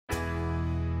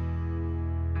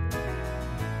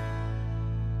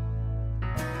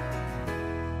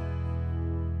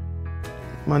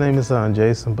My name is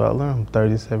Jason Butler. I'm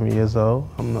 37 years old.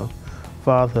 I'm the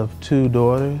father of two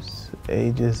daughters,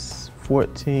 ages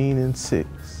 14 and 6.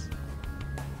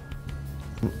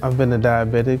 I've been a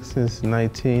diabetic since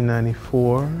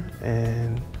 1994,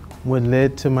 and what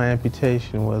led to my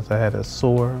amputation was I had a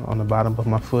sore on the bottom of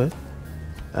my foot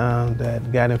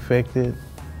that got infected,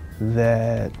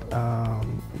 that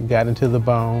got into the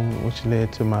bone, which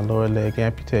led to my lower leg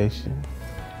amputation.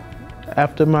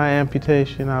 After my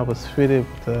amputation, I was fitted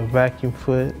with a vacuum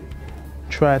foot.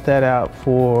 Tried that out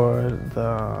for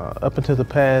up until the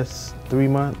past 3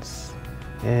 months.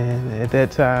 And at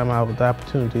that time, the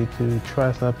opportunity to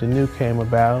try something new came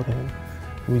about, and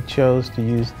we chose to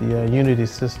use the Unity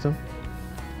system.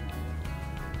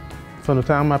 From the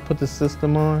time I put the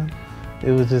system on,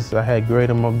 it was just, I had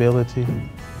greater mobility.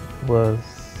 I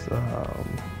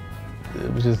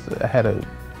had a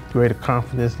greater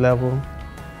confidence level.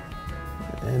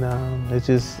 And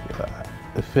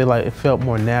it felt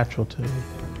more natural to me.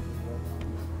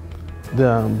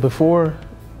 Before,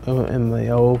 in the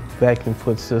old vacuum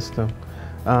foot system,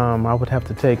 I would have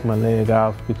to take my leg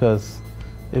off because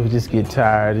it would just get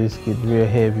tired, it would get real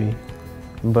heavy.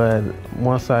 But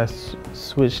once I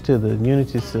switched to the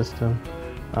Unity system,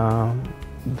 I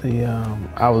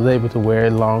was able to wear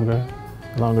it longer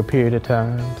period of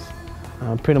times.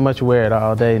 Pretty much wear it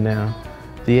all day now.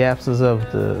 The absence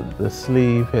of the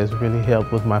sleeve has really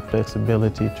helped with my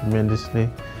flexibility tremendously.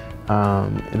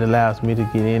 It allows me to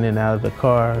get in and out of the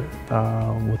car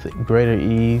with greater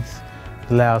ease. It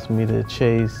allows me to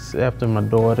chase after my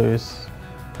daughters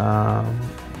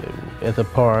at the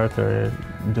park or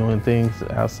doing things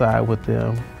outside with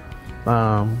them.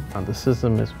 The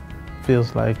system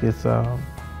feels like it's a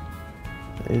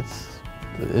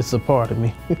part of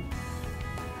me.